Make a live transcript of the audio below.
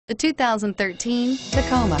The 2013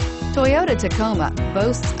 Tacoma. Toyota Tacoma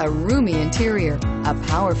boasts a roomy interior, a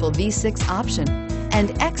powerful V6 option,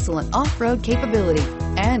 and excellent off-road capability,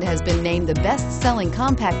 and has been named the best-selling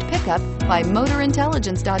compact pickup by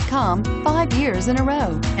MotorIntelligence.com 5 years in a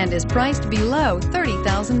row, and is priced below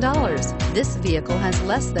 $30,000. This vehicle has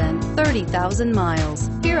less than 30,000 miles.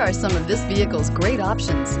 Here are some of this vehicle's great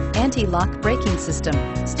options: anti-lock braking system,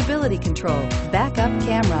 stability control, backup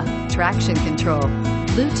camera, traction control,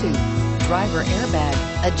 Bluetooth, driver airbag,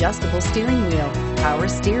 adjustable steering wheel, power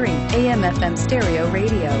steering, AM/FM stereo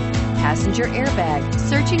radio, passenger airbag.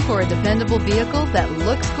 Searching for a dependable vehicle that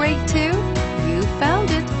looks great too? You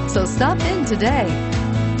found it, so stop in today.